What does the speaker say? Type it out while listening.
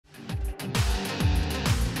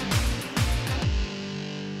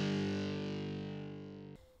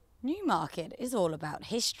market is all about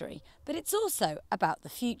history, but it's also about the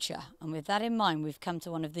future. And with that in mind, we've come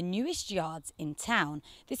to one of the newest yards in town.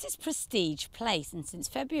 This is Prestige Place, and since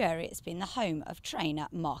February it's been the home of trainer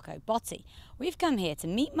Marco Botti. We've come here to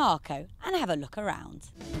meet Marco and have a look around.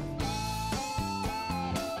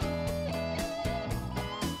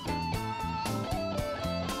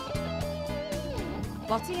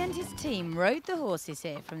 Botti and his team rode the horses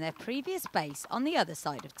here from their previous base on the other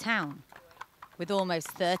side of town. With almost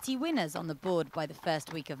 30 winners on the board by the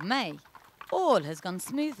first week of May, all has gone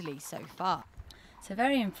smoothly so far. So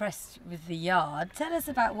very impressed with the yard. Tell us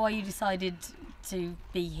about why you decided to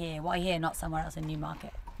be here. Why here, not somewhere else in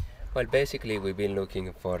Newmarket? Well, basically we've been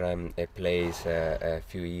looking for a place a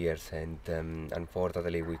few years, and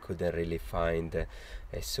unfortunately we couldn't really find a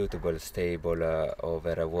suitable stable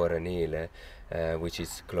over Warren Hill, which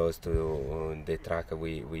is close to the track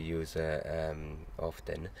we use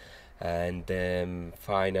often. And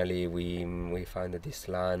finally we found this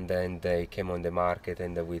land, and it came on the market,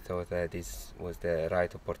 and we thought that this was the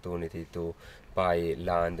right opportunity to buy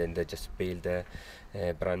land and just build a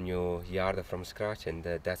brand new yard from scratch, and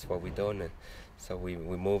that's what we done. So we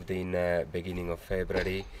moved in beginning of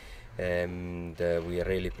February, and we are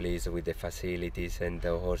really pleased with the facilities, and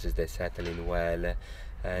the horses, they're settling well,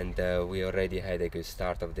 and we already had a good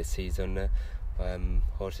start of the season.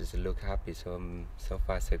 Horses look happy, so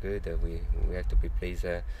far so good. We have to be pleased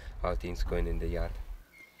how things going in the yard.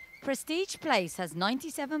 Prestige Place has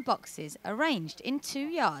 97 boxes arranged in 2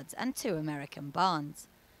 yards and 2 American barns.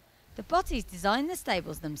 The Bottis design the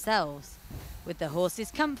stables themselves, with the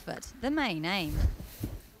horses' comfort the main aim.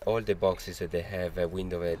 All the boxes, they have a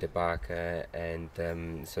window at the back, and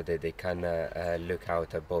so that they can look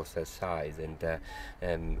out at both sides, and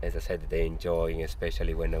as I said, they're enjoying,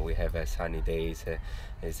 especially when we have sunny days.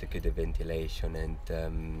 There's a good ventilation, and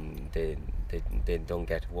they don't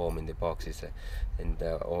get warm in the boxes, and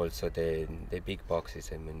also the big boxes,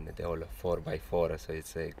 I mean, they're all 4x4, so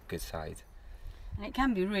it's a good size. And it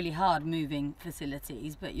can be really hard moving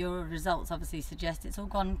facilities, but your results obviously suggest it's all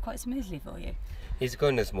gone quite smoothly for you. It's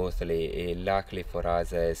gone smoothly. Luckily for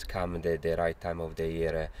us, it's come the right time of the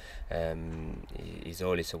year. It's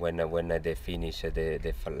always when they finish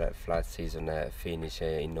the flat season finish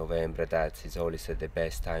in November. That is always the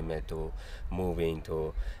best time to move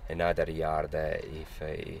into another yard if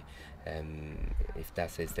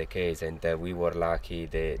that is the case. And we were lucky.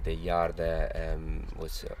 The yard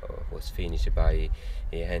was finished by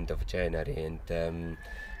the end of January, and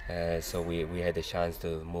so we had a chance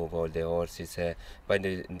to move all the horses, but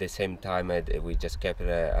at the same time we just kept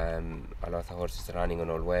a lot of horses running on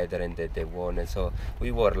all weather, and they won, and so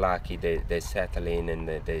we were lucky. They settled in,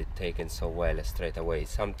 and they taken so well straight away.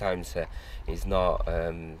 Sometimes it's not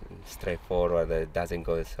straightforward, it doesn't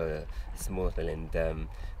go so smoothly, and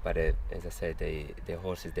but as I said, the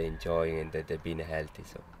horses, they enjoy, and they've been healthy,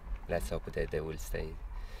 so let's hope that they will stay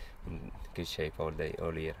in good shape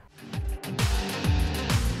all year.